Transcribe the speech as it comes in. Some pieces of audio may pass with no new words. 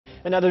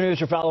In other news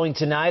we're following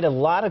tonight, a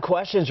lot of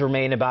questions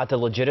remain about the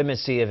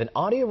legitimacy of an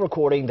audio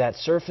recording that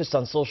surfaced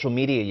on social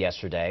media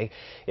yesterday.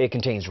 It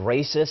contains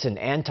racist and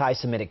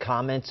anti-Semitic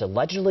comments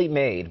allegedly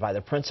made by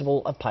the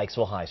principal of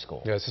Pikesville High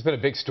School. Yeah, this has been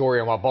a big story,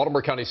 and while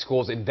Baltimore County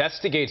Schools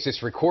investigates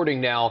this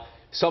recording now,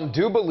 some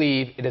do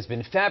believe it has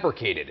been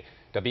fabricated.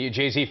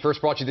 WJZ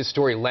first brought you this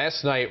story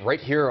last night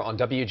right here on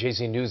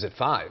WJZ News at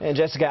 5. And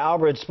Jessica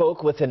Albred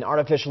spoke with an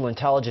artificial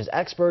intelligence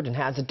expert and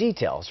has the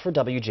details for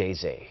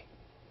WJZ.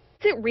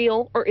 Is it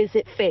real or is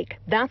it fake?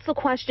 That's the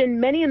question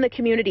many in the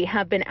community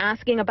have been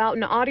asking about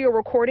an audio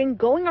recording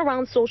going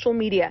around social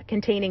media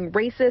containing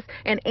racist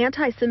and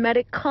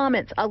anti-Semitic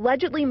comments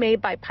allegedly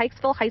made by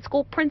Pikesville High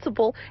School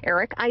principal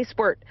Eric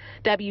Eisbert.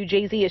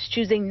 WJZ is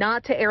choosing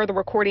not to air the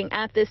recording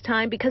at this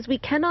time because we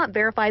cannot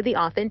verify the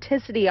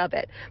authenticity of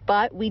it.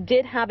 But we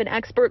did have an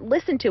expert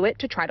listen to it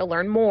to try to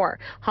learn more.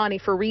 Hani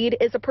Fareed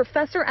is a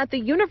professor at the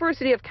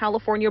University of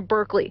California,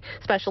 Berkeley,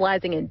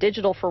 specializing in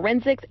digital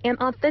forensics and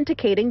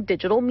authenticating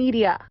digital media.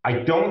 I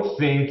don't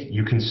think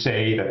you can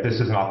say that this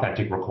is an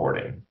authentic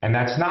recording. And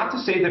that's not to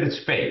say that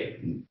it's fake.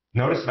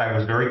 Notice that I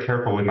was very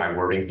careful with my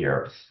wording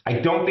here.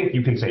 I don't think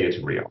you can say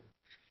it's real.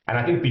 And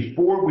I think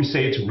before we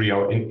say it's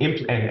real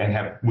and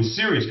have with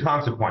serious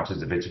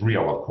consequences if it's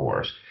real, of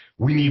course,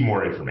 we need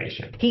more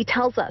information. He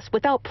tells us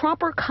without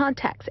proper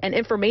context and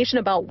information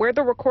about where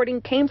the recording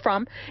came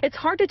from, it's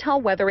hard to tell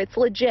whether it's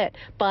legit.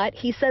 But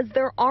he says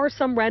there are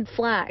some red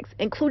flags,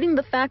 including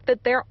the fact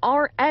that there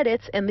are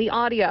edits in the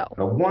audio.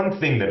 The one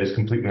thing that is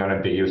completely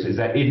unambiguous is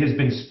that it has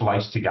been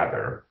spliced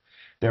together.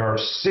 There are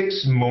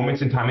 6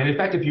 moments in time, and in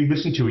fact, if you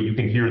listen to it, you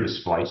can hear the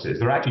splices.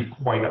 They're actually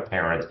quite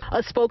apparent.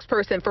 A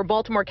spokesperson for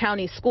Baltimore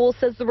County Schools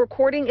says the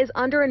recording is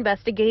under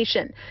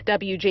investigation.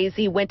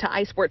 WJZ went to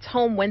Eisbert's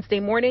home Wednesday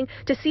morning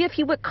to see if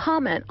he would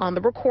comment on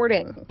the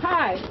recording.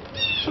 Hi,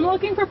 I'm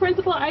looking for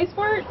Principal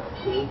Eisbert.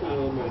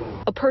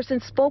 A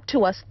person spoke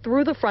to us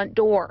through the front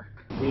door.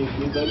 We'd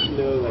like to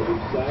know, like,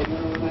 his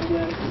background, I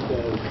guess,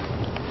 because...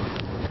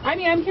 I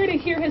mean, I'm here to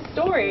hear his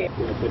story.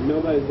 Yeah, but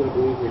nobody's going to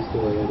believe his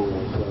story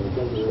anyway, so it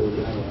doesn't really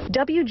matter.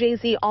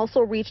 WJZ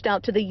also reached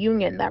out to the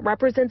union that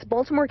represents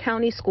Baltimore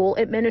County school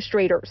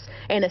administrators.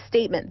 In a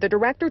statement, the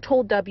director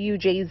told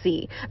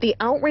WJZ the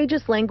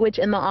outrageous language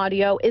in the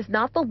audio is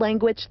not the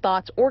language,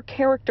 thoughts, or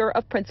character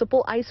of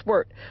Principal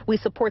Eisbert. We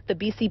support the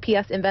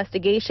BCPS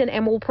investigation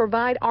and will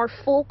provide our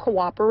full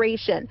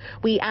cooperation.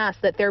 We ask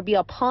that there be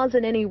a pause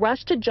in any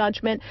rush to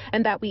judgment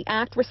and that we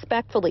act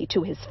respectfully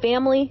to his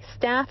family,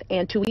 staff,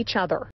 and to each other.